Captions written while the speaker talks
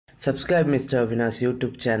Subscribe Mr. Avinash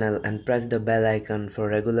YouTube channel and press the bell icon for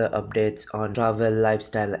regular updates on travel,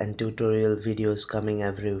 lifestyle and tutorial videos coming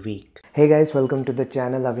every week. Hey guys, welcome to the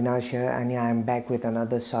channel. Avinash here, and yeah, I'm back with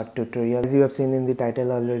another short tutorial. As you have seen in the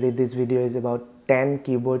title already, this video is about 10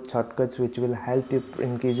 keyboard shortcuts which will help you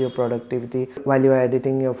increase your productivity while you are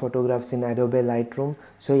editing your photographs in Adobe Lightroom.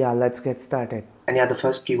 So yeah, let's get started. And yeah, the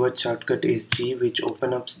first keyboard shortcut is G, which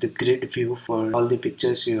opens up the grid view for all the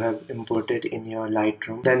pictures you have imported in your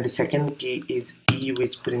Lightroom. Then the second key is E,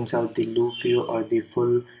 which brings out the loop view or the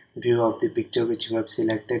full view of the picture which you have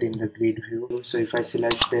selected in the grid view. So if I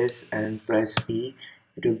select this and press E,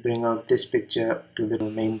 it will bring out this picture to the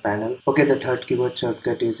main panel. Okay, the third keyboard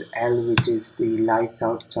shortcut is L, which is the lights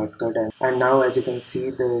out shortcut, and now as you can see,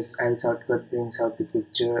 the L shortcut brings out the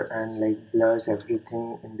picture and like blurs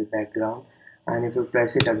everything in the background. And if you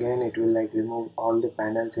press it again, it will like remove all the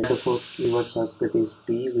panels. And the fourth keyword shortcut is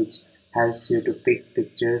P, which helps you to pick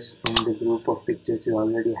pictures in the group of pictures you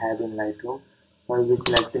already have in Lightroom. I'll be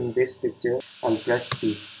selecting this picture. I'll press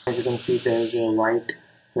P. As you can see, there is a white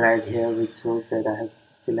flag here which shows that I have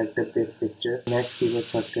selected this picture. Next keyboard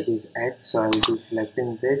shortcut is X, so I'll be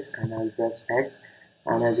selecting this and I'll press X.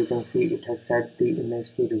 And as you can see, it has set the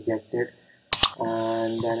image to rejected.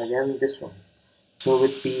 And then again this one. So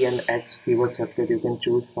with P and X keyboard shortcut, you can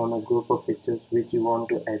choose from a group of pictures which you want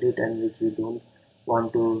to edit and which you don't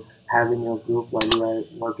want to have in your group while you are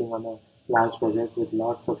working on a large project with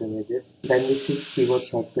lots of images. Then the sixth keyboard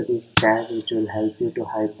shortcut is Tab, which will help you to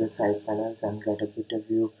hide the side panels and get a better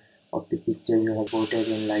view of the picture you have photoed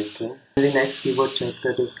in Lightroom. And the next keyboard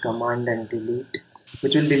shortcut is Command and Delete,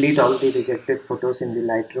 which will delete all the rejected photos in the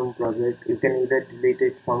Lightroom project. You can either delete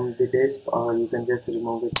it from the disk or you can just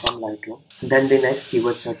remove it from Lightroom. Then the next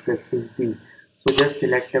keyboard shortcut is D. So just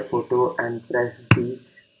select a photo and press D,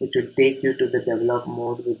 which will take you to the develop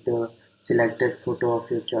mode with the selected photo of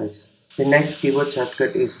your choice. The next keyboard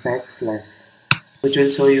shortcut is backslash, which will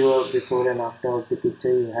show you a before and after of the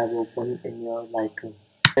picture you have opened in your Lightroom.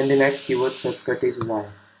 Then the next keyboard shortcut is Y,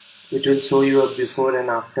 which will show you a before and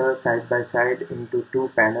after side by side into two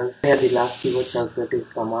panels. Here the last keyword shortcut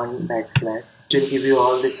is Command backslash, which will give you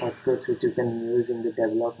all the shortcuts which you can use in the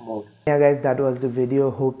develop mode. Yeah guys, that was the video.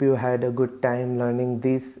 Hope you had a good time learning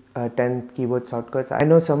these 10 keyboard shortcuts. I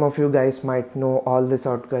know some of you guys might know all the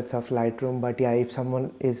shortcuts of Lightroom, but yeah, if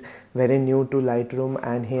someone is very new to Lightroom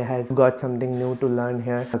and he has got something new to learn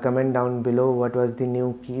here, comment down below what was the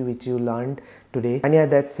new key which you learned today. And yeah,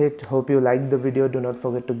 that's it. Hope you liked the video. Do not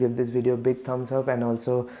forget to give this video a big thumbs up and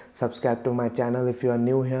also subscribe to my channel if you are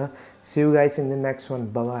new here. See you guys in the next one.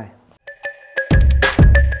 Bye bye.